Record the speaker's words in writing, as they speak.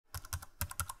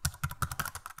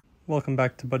Welcome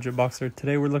back to Budget Boxer.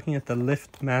 Today we're looking at the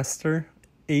LiftMaster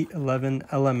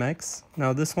 811LMX.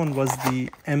 Now this one was the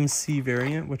MC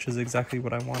variant, which is exactly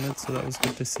what I wanted, so that was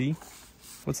good to see.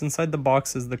 What's inside the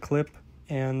box is the clip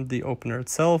and the opener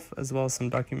itself, as well as some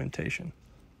documentation.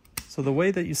 So the way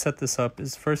that you set this up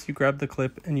is first you grab the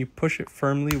clip and you push it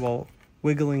firmly while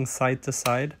wiggling side to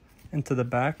side into the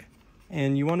back.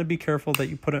 And you want to be careful that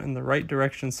you put it in the right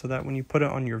direction so that when you put it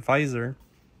on your visor,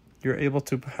 you're able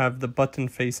to have the button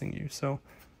facing you. So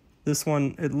this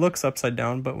one, it looks upside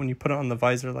down, but when you put it on the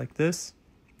visor like this,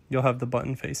 you'll have the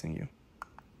button facing you.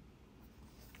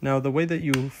 Now the way that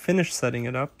you finish setting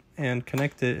it up and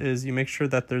connect it is you make sure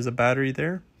that there's a battery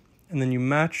there, and then you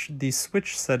match the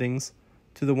switch settings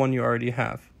to the one you already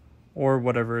have, or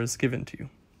whatever is given to you.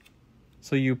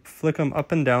 So you flick them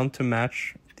up and down to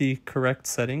match the correct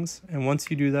settings, and once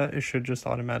you do that, it should just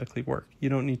automatically work. You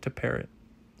don't need to pair it.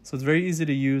 So it's very easy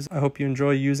to use. I hope you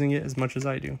enjoy using it as much as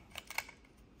I do.